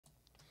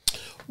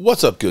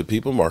What's up, good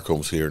people? Mark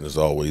Holmes here, and as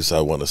always,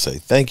 I want to say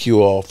thank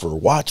you all for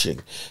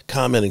watching,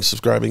 commenting,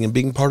 subscribing, and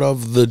being part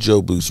of the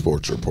Joe Boo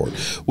Sports Report.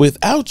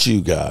 Without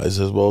you guys,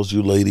 as well as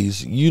you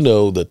ladies, you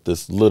know that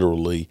this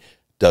literally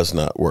does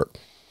not work.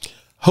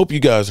 Hope you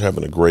guys are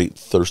having a great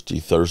Thirsty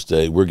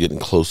Thursday. We're getting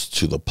close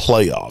to the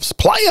playoffs.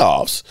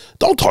 Playoffs?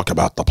 Don't talk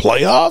about the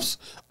playoffs.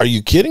 Are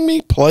you kidding me?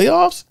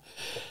 Playoffs?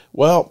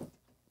 Well,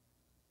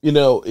 you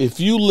know, if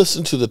you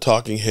listen to the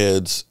talking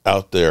heads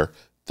out there,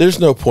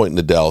 there's no point in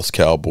the Dallas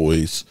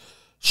Cowboys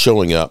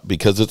showing up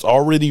because it's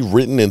already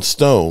written in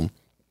stone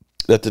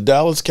that the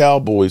Dallas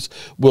Cowboys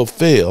will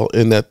fail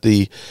and that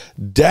the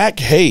Dak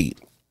hate,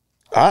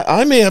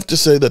 I may have to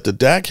say that the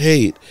Dak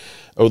hate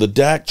or the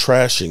Dak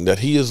trashing, that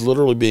he is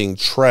literally being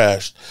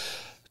trashed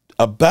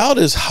about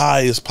as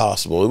high as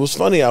possible. It was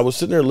funny. I was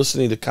sitting there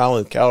listening to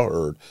Colin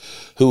Cowherd,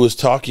 who was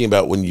talking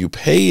about when you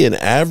pay an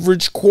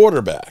average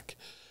quarterback,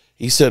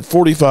 he said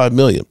 $45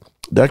 million.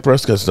 Dak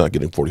Prescott's not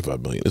getting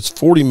 $45 million. It's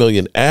 $40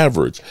 million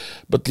average.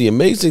 But the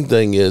amazing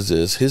thing is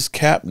his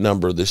cap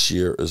number this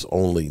year is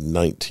only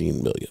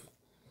 $19 million.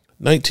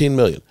 $19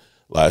 million.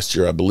 Last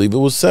year, I believe it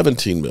was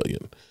 $17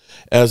 million.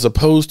 As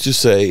opposed to,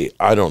 say,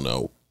 I don't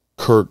know,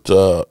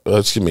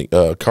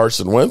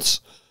 Carson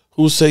Wentz,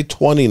 who say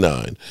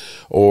 29,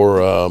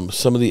 or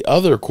some of the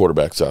other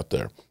quarterbacks out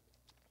there,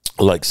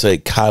 like, say,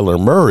 Kyler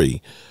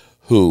Murray,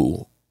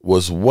 who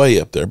was way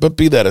up there. But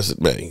be that as it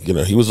may, you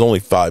know, he was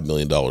only $5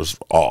 million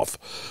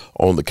off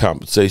on the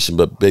compensation,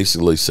 but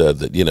basically said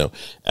that, you know,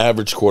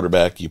 average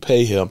quarterback, you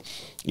pay him,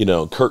 you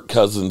know, Kirk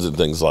Cousins and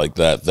things like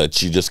that,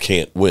 that you just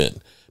can't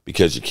win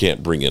because you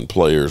can't bring in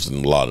players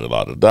and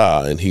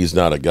la-da-da-da-da, and he's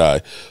not a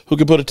guy who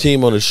can put a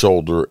team on his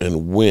shoulder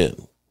and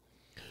win.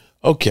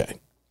 Okay.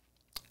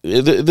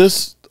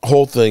 This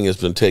whole thing has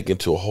been taken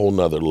to a whole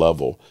nother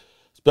level,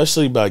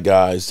 especially by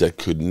guys that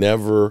could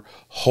never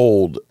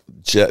hold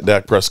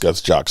Dak Prescott's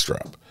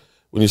jockstrap.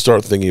 When you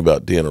start thinking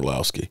about Dan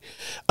Orlovsky,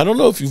 I don't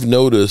know if you've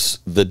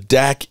noticed the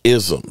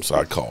Dak-isms,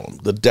 I call them.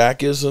 The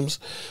Dak-isms,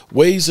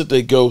 ways that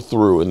they go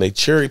through and they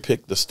cherry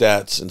pick the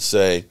stats and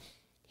say,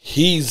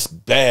 he's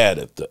bad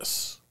at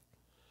this.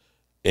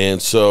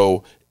 And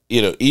so,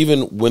 you know,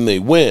 even when they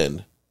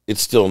win,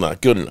 it's still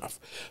not good enough.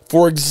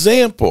 For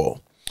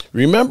example,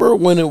 remember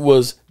when it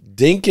was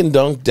dink and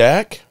dunk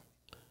Dak?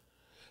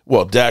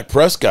 Well, Dak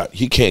Prescott,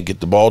 he can't get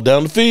the ball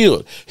down the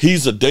field.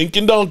 He's a dink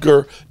and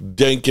dunker,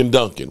 dink and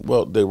dunking.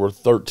 Well, they were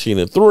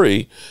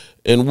 13-3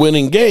 and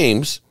winning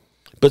games,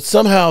 but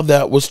somehow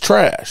that was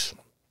trash.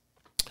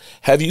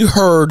 Have you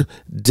heard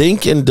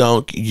dink and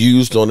dunk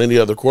used on any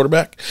other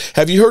quarterback?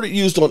 Have you heard it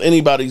used on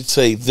anybody,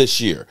 say, this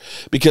year?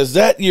 Because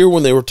that year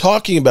when they were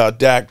talking about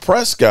Dak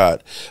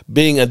Prescott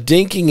being a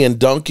dinking and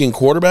dunking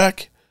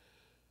quarterback,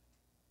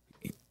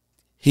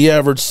 he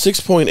averaged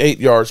 6.8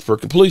 yards per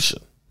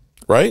completion,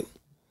 right?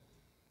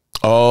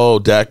 Oh,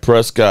 Dak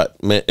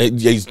Prescott, man,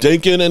 he's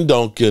dinking and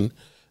dunking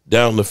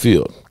down the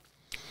field.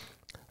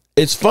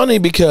 It's funny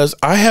because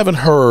I haven't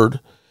heard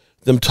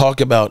them talk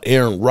about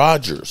Aaron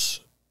Rodgers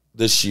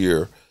this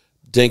year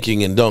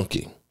dinking and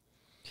dunking,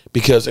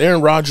 because Aaron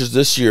Rodgers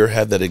this year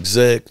had that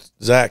exact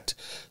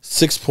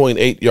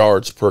 6.8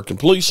 yards per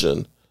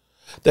completion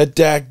that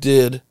Dak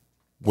did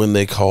when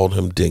they called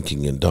him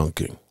dinking and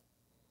dunking.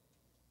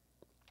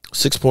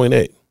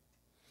 6.8.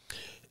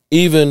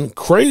 Even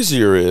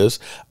crazier is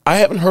I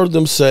haven't heard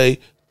them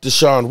say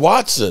Deshaun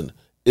Watson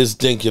is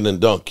dinking and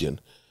dunking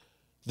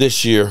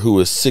this year, who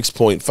is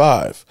 6.5,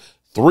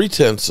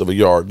 0.3 of a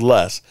yard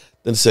less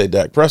than, say,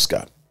 Dak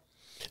Prescott.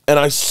 And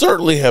I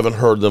certainly haven't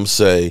heard them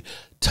say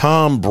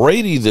Tom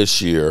Brady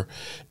this year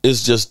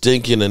is just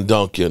dinking and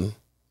dunking,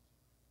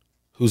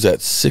 who's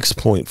at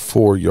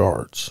 6.4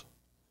 yards.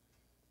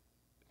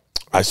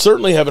 I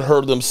certainly haven't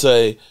heard them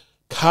say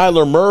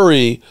Kyler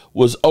Murray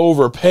was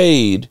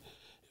overpaid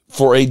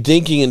for a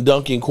dinking and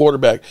dunking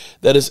quarterback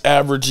that is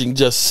averaging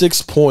just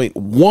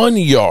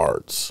 6.1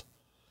 yards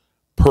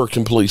per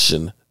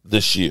completion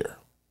this year.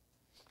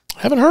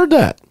 Haven't heard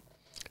that.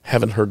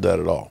 Haven't heard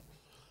that at all.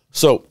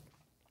 So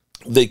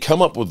they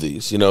come up with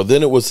these, you know,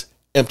 then it was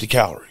empty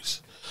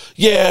calories.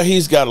 Yeah,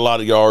 he's got a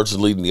lot of yards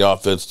and leading the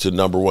offense to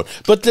number one,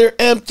 but they're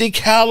empty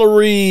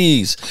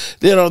calories.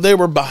 You know, they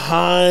were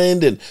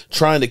behind and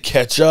trying to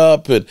catch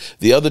up, and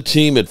the other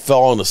team had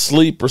fallen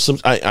asleep or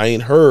something. I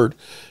ain't heard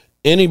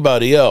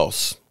anybody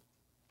else,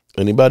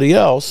 empty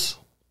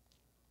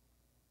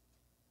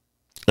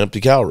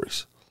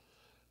calories.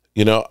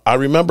 You know, I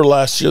remember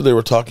last year they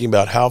were talking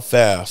about how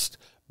fast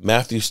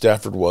Matthew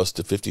Stafford was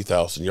to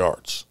 50,000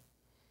 yards.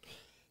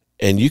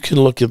 And you can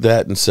look at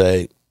that and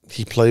say,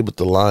 he played with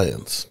the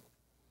Lions.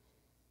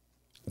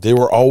 They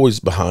were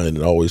always behind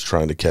and always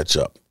trying to catch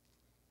up.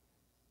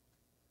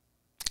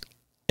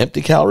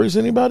 Empty calories,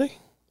 anybody?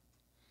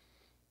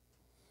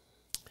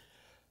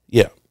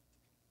 Yeah.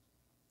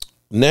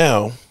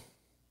 Now,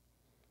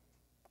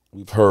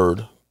 we've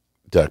heard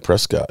Dak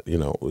Prescott, you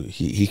know,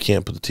 he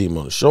can't put the team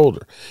on his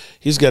shoulder.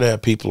 He's got to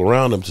have people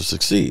around him to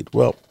succeed.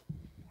 Well,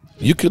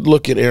 you could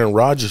look at Aaron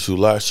Rodgers, who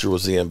last year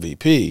was the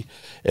MVP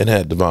and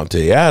had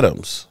Devontae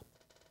Adams.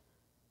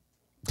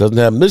 Doesn't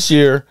have him this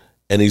year,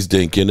 and he's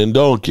dinking and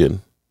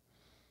dunking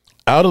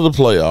out of the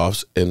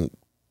playoffs, and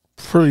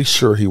pretty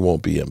sure he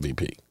won't be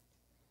MVP.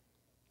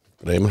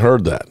 But I haven't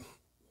heard that.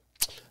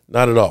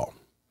 Not at all.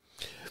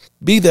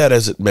 Be that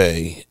as it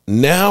may,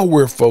 now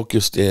we're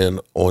focused in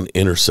on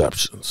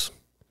interceptions.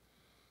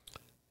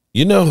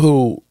 You know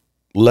who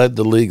led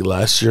the league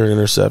last year in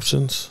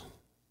interceptions?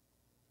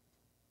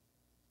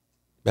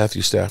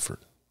 Matthew Stafford.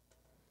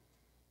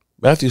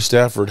 Matthew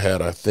Stafford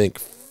had, I think,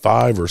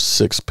 5 or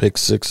 6 pick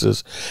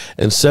sixes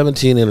and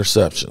 17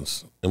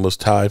 interceptions and was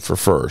tied for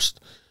first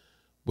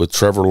with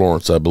Trevor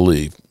Lawrence, I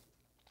believe,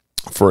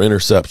 for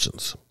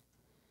interceptions.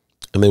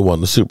 And they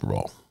won the Super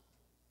Bowl.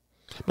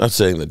 I'm not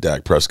saying that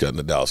Dak Prescott and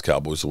the Dallas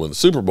Cowboys will win the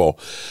Super Bowl,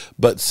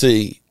 but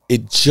see,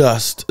 it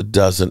just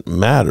doesn't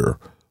matter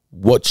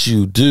what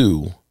you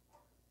do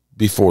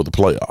before the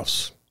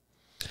playoffs.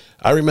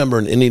 I remember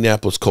an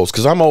Indianapolis Colts,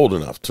 because I'm old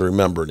enough to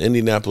remember an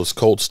Indianapolis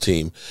Colts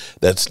team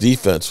that's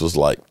defense was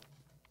like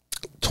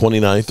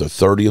 29th or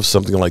 30th,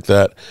 something like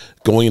that,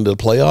 going into the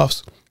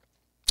playoffs,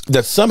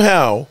 that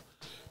somehow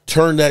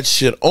turned that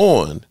shit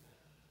on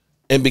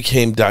and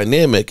became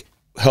dynamic,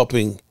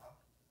 helping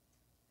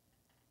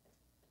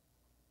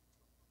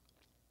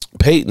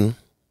Peyton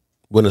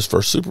win his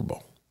first Super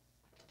Bowl.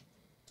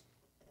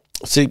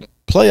 See,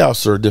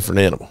 playoffs are a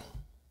different animal.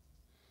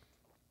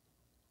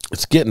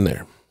 It's getting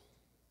there.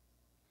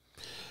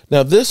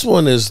 Now, this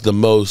one is the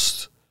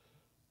most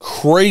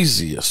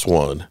craziest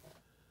one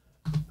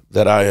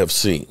that I have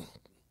seen.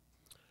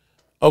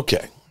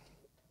 Okay.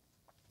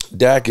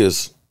 Dak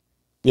is,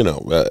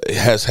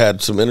 has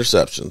had some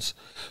interceptions.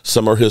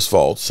 Some are his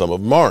fault. Some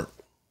of them aren't.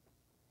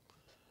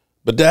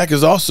 But Dak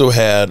has also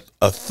had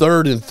a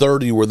 3rd and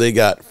 30 where they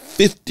got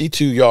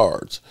 52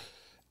 yards.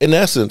 In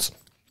essence,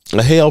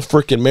 a Hail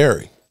frickin'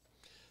 Mary.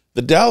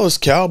 The Dallas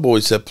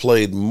Cowboys have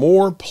played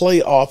more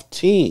playoff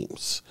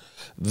teams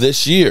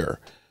this year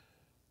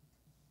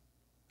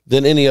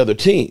than any other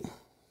team.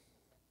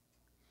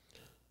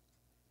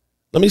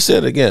 Let me say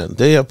it again.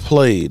 They have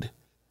played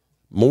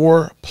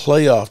more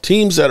playoff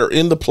teams that are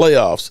in the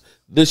playoffs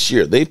this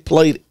year. They've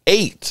played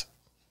 8.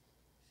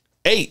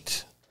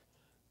 8.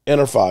 And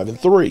are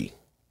 5-3.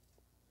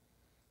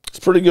 It's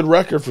a pretty good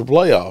record for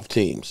playoff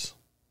teams.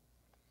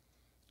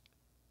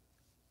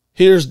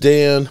 Here's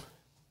Dan.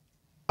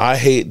 I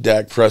hate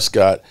Dak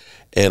Prescott,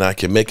 and I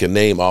can make a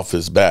name off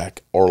his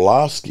back.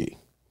 Orlovsky,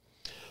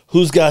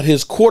 who's got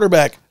his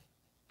quarterback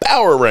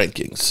power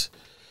rankings,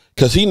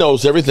 because he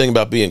knows everything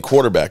about being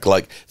quarterback,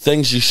 like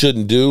things you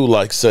shouldn't do,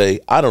 like say,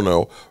 I don't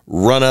know,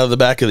 run out of the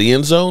back of the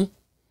end zone,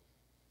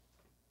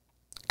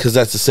 because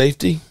that's a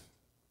safety.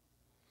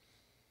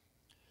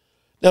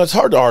 Now, it's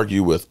hard to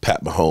argue with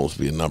Pat Mahomes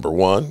being number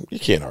 1. You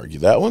can't argue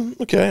that one.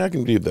 Okay, I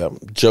can do that one.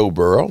 Joe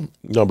Burrow,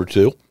 number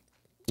 2.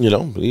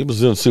 He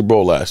was in the Super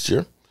Bowl last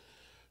year.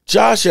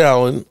 Josh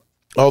Allen,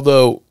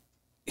 although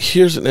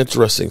here's an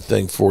interesting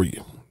thing for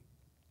you.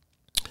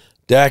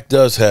 Dak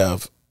does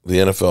have the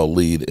NFL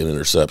lead in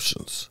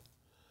interceptions.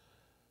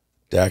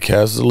 Dak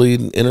has the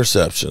lead in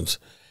interceptions.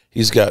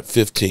 He's got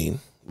 15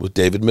 with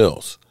David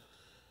Mills.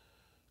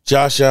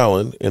 Josh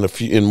Allen,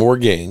 in more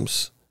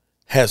games,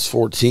 has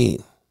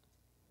 14.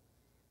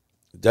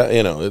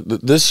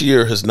 This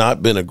year has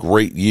not been a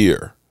great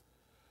year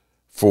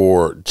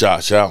for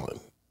Josh Allen,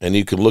 and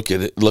you can look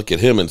at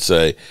him and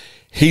say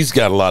he's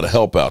got a lot of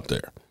help out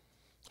there.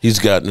 He's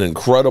got an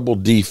incredible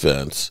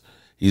defense.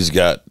 He's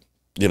got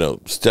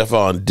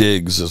Stephon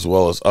Diggs as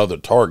well as other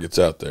targets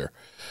out there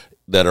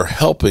that are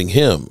helping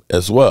him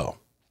as well.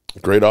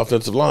 Great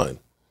offensive line.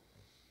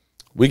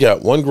 We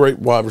got one great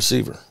wide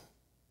receiver,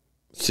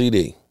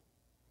 CD,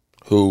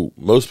 who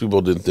most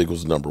people didn't think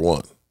was number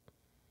 1.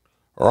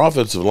 Our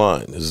offensive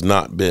line has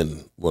not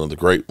been one of the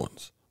great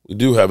ones. We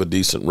do have a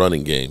decent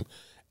running game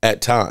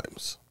at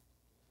times.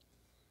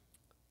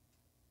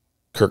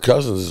 Kirk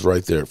Cousins is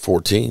right there at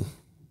 14.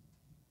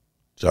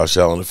 Josh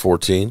Allen at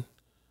 14.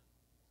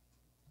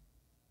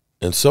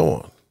 And so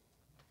on.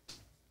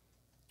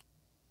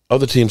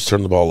 Other teams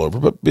turn the ball over,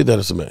 but be that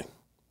as it may.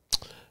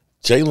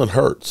 Jalen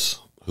Hurts,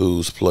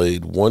 who's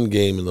played 1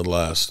 game in the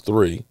last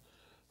 3,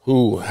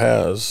 who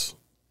has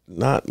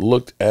not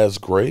looked as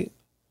great.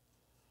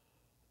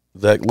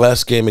 That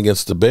last game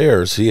against the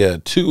Bears, he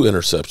had 2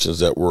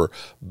 interceptions that were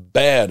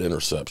bad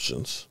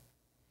interceptions.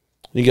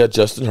 You got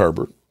Justin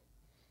Herbert.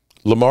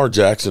 Lamar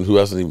Jackson, who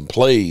hasn't even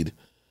played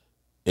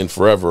in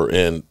forever,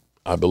 and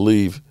I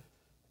believe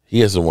he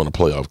hasn't won a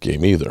playoff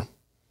game either.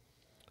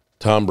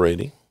 Tom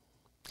Brady.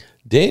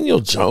 Daniel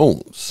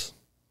Jones.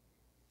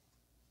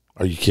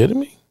 Are you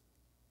kidding me?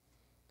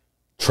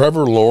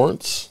 Trevor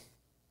Lawrence.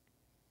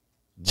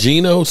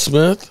 Geno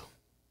Smith.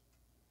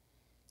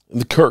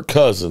 And the Kirk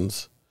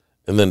Cousins.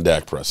 And then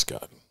Dak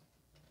Prescott.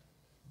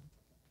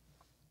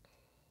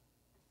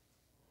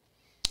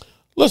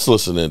 Let's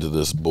listen into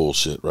this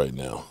bullshit right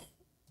now.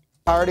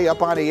 Already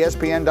up on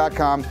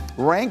ESPN.com,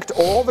 ranked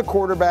all the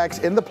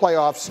quarterbacks in the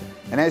playoffs.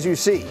 And as you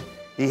see,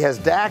 he has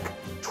Dak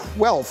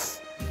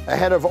 12th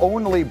ahead of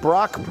only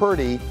Brock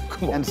Purdy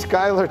and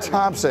Skylar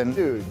Thompson.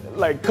 Dude,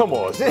 like, come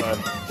on, son.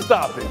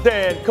 Stop it.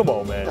 Dan, come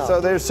on, man.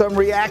 So there's some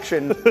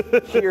reaction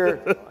here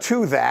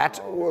to that.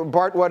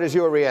 Bart, what is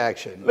your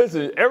reaction?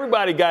 Listen,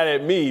 everybody got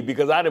at me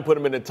because I didn't put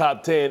him in the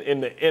top 10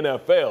 in the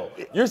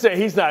NFL. You're saying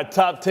he's not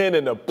top 10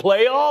 in the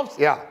playoffs?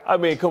 Yeah. I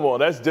mean, come on,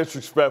 that's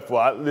disrespectful.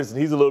 Listen,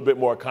 he's a little bit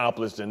more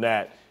accomplished than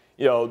that.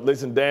 You know,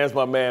 listen, Dan's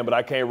my man, but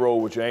I can't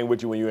roll with you. I ain't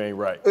with you when you ain't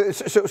right.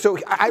 So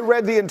I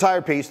read the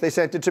entire piece. They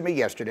sent it to me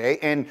yesterday,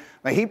 and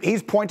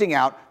he's pointing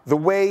out the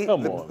way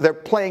they're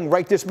playing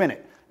right this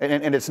minute.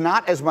 And it's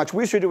not as much.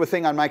 We should do a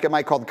thing on Mike and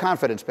Mike called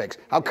confidence picks.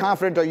 How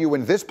confident are you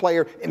in this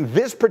player in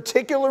this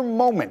particular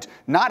moment?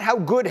 Not how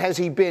good has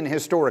he been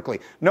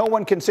historically. No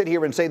one can sit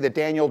here and say that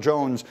Daniel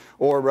Jones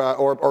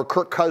or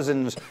Kirk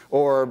Cousins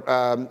or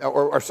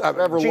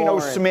Geno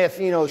Smith,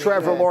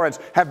 Trevor Lawrence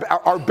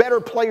are better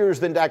players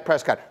than Dak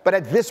Prescott. But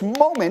at this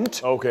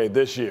moment,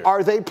 this year,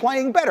 are they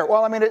playing better?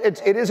 Well, I mean,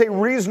 it is a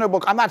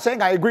reasonable. I'm not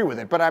saying I agree with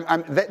it, but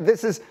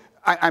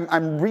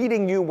I'm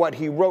reading you what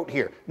he wrote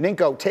here.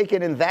 Ninko, take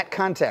it in that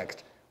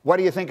context. What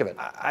do you think of it?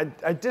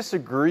 I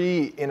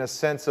disagree in a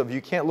sense of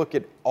you can't look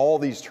at all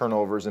these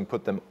turnovers and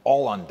put them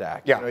all on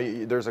Dak. Yeah.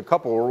 There's a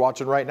couple we're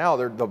watching right now.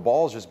 The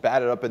ball's just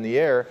batted up in the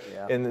air,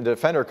 and the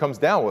defender comes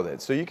down with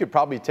it. So you could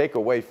probably take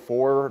away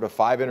 4 to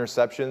 5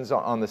 interceptions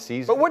on the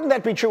season. But wouldn't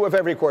that be true of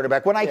every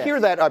quarterback? When I hear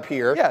that up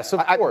here, yes,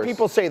 of course.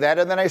 People say that,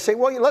 and then I say,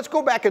 well, let's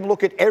go back and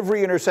look at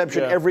every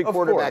interception, every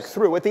quarterback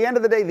through. At the end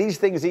of the day, these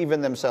things even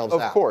themselves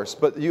out. Of course,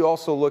 but you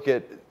also look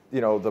at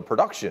the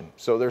production.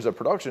 So there's a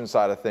production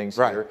side of things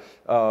here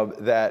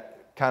that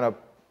kind of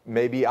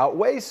maybe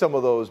outweighs some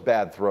of those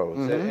bad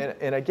throws.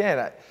 And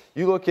again,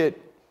 you look at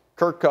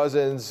Kirk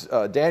Cousins,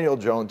 Daniel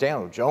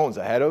Jones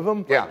ahead of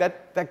him. Yeah.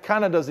 That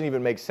kind of doesn't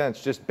even make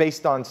sense just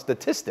based on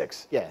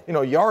statistics. Yeah.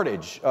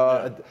 Yardage,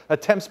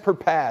 attempts per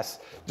pass,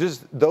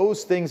 just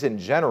those things in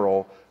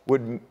general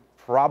would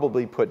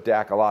probably put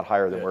Dak a lot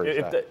higher than where he's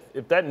at.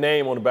 If that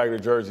name on the back of the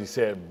jersey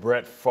said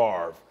Brett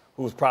Favre,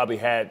 who's probably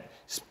had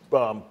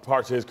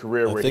parts of his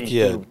career where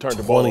he turned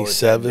the ball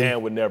over,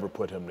 Dan would never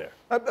put him there.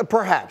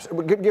 Perhaps.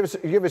 Give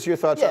us your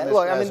thoughts on this.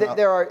 Look, I mean,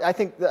 there are. I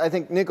think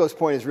Nico's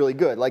point is really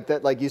good.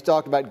 Like you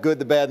talked about good,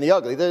 the bad, and the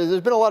ugly.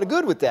 There's been a lot of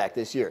good with Dak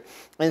this year,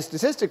 and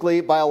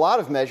statistically, by a lot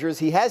of measures,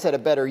 he has had a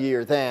better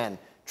year than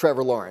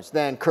Trevor Lawrence,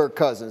 than Kirk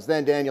Cousins,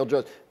 than Daniel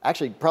Jones.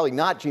 Actually, probably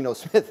not Geno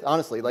Smith.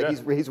 Honestly,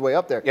 he's way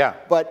up there. Yeah.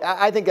 But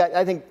I think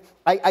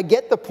I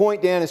get the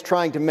point Dan is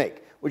trying to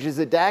make, which is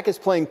that Dak is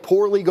playing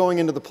poorly going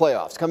into the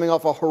playoffs, coming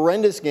off a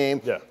horrendous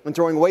game and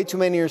throwing way too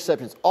many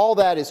interceptions. All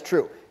that is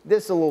true.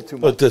 This is a little too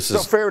much. So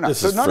fair enough.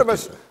 So none of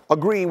us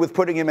agree with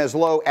putting him as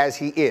low as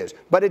he is.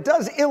 But it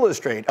does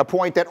illustrate a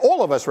point that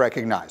all of us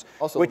recognize.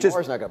 Also, which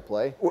Lamar's not going to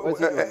play.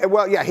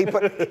 Well, yeah,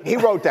 he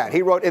wrote that.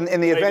 He wrote in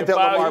the event that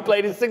Lamar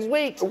played in 6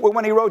 weeks.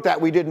 When he wrote that,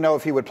 we didn't know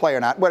if he would play or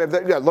not.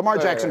 Lamar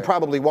Jackson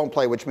probably won't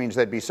play, which means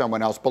there'd be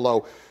someone else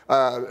below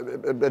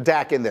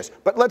Dak in this.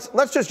 But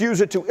let's just use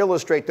it to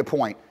illustrate the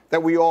point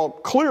that we all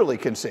clearly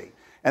can see.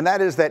 And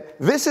that is that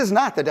this is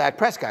not the Dak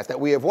Prescott that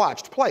we have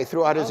watched play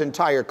throughout his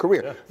entire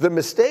career. Yeah. The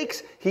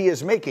mistakes he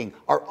is making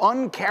are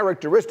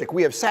uncharacteristic.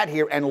 We have sat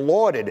here and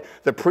lauded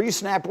the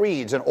pre-snap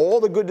reads and all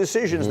the good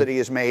decisions that he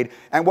has made.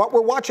 And what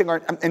we're watching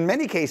are, in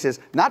many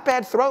cases, not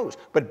bad throws,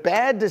 but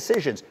bad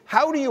decisions.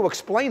 How do you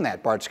explain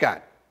that, Bart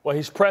Scott? Well,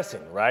 he's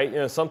pressing,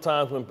 right?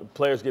 Sometimes when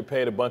players get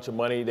paid a bunch of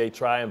money, they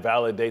try and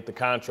validate the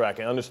contract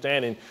and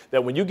understanding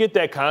that when you get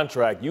that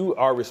contract, you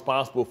are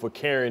responsible for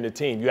carrying the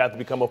team. You have to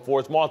become a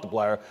force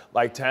multiplier,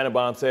 like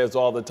Tannenbaum says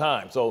all the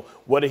time. So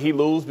what did he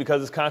lose because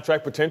of his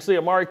contract? Potentially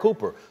Amari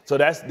Cooper. So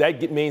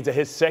that means that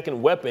his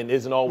second weapon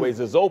isn't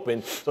always as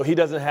open, so he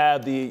doesn't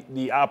have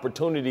the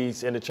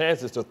opportunities and the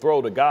chances to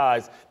throw the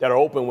guys that are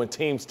open when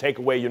teams take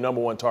away your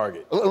number one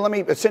target. Let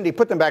me, Cindy,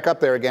 put them back up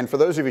there again. For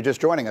those of you just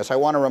joining us, I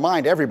want to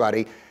remind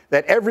everybody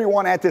that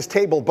everyone at this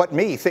table but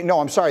me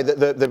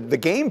the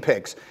game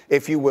picks,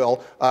 if you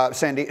will,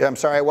 Cindy, I'm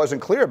sorry I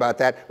wasn't clear about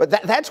that, but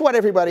that's what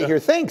everybody here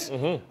thinks.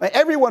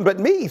 Everyone but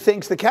me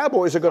thinks the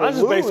Cowboys are going to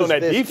lose based on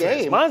that this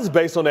defense. game. Mine's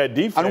based on that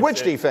defense. On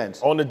which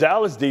defense? On the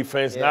Dallas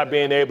defense, not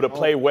being able to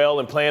play well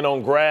and playing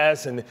on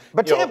grass.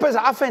 But Tampa's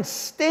offense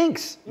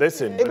stinks.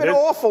 Listen, they've been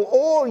awful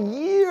all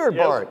year,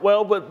 Bart.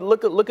 Well, but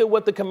look at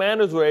what the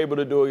Commanders were able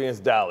to do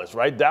against Dallas,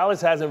 right?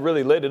 Dallas hasn't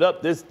really lit it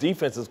up. This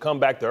defense has come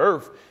back to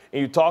earth.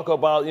 And you talk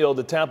about,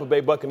 the Tampa Bay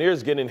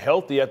Buccaneers getting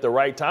healthy at the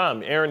right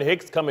time. Aaron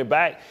Hicks coming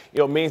back,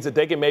 means that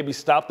they can maybe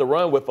stop the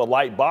run with a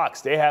light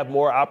box. They have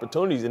more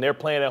opportunities, and they're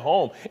playing at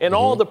home. And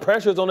all the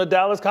pressure's on the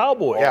Dallas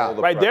Cowboys. Yeah.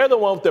 Right? They're the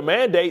one with the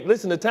mandate.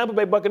 Listen, the Tampa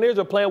Bay Buccaneers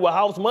are playing with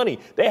house money.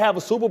 They have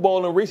a Super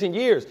Bowl in recent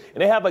years,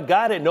 and they have a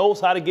guy that knows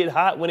how to get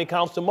hot when it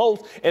counts the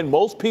most. And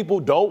most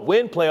people don't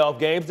win playoff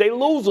games. They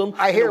lose them.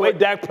 The way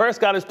Dak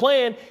Prescott is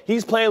playing,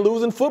 he's playing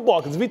losing football.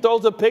 Because if he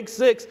throws a pick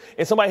six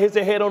and somebody hits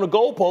their head on the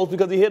goalpost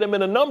because he hit him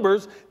in the numbers,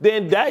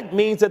 then that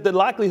means that the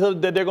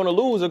likelihood that they're going to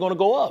lose are going to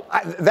go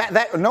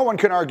up. No one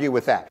can argue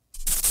with that.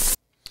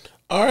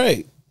 All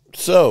right.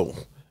 So,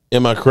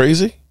 am I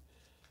crazy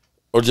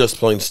or just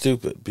plain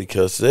stupid?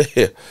 Because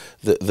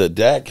the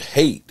Dak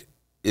hate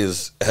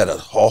is at an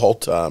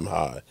all-time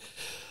high.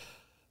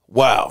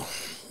 Wow.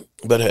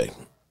 But, hey,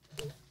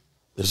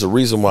 there's a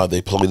reason why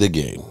they play the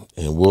game,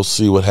 and we'll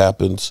see what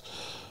happens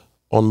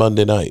on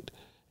Monday night.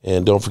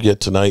 And don't forget,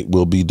 tonight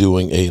we'll be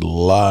doing a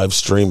live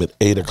stream at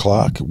 8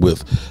 o'clock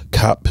with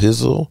Cop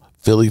Pizzle,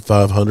 Philly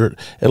 500,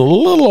 and a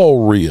little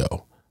old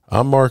Rio.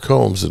 I'm Mark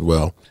Holmes, and,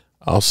 well,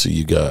 I'll see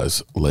you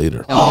guys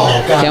later.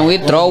 Can we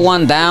throw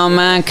one down,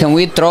 man? Can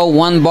we throw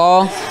one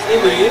ball?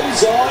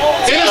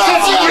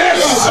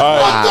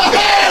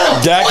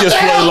 Dak just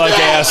played like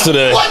ass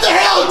today. What the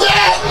hell,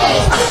 Dak?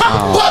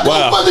 Put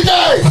Cooper in the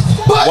game.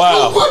 Put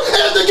Cooper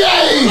in the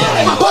game.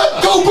 Put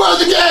Cooper in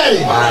the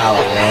game.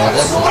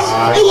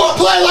 You gonna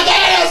play like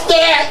ass,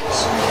 Dak?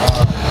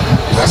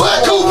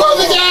 Put Cooper in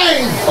the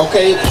game.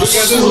 Okay. Put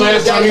Cooper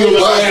in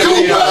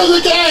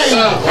the game.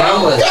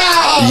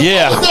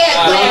 Yeah. What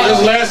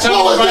was that?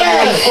 What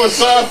was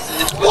that?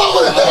 What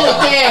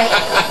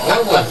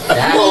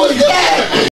was that?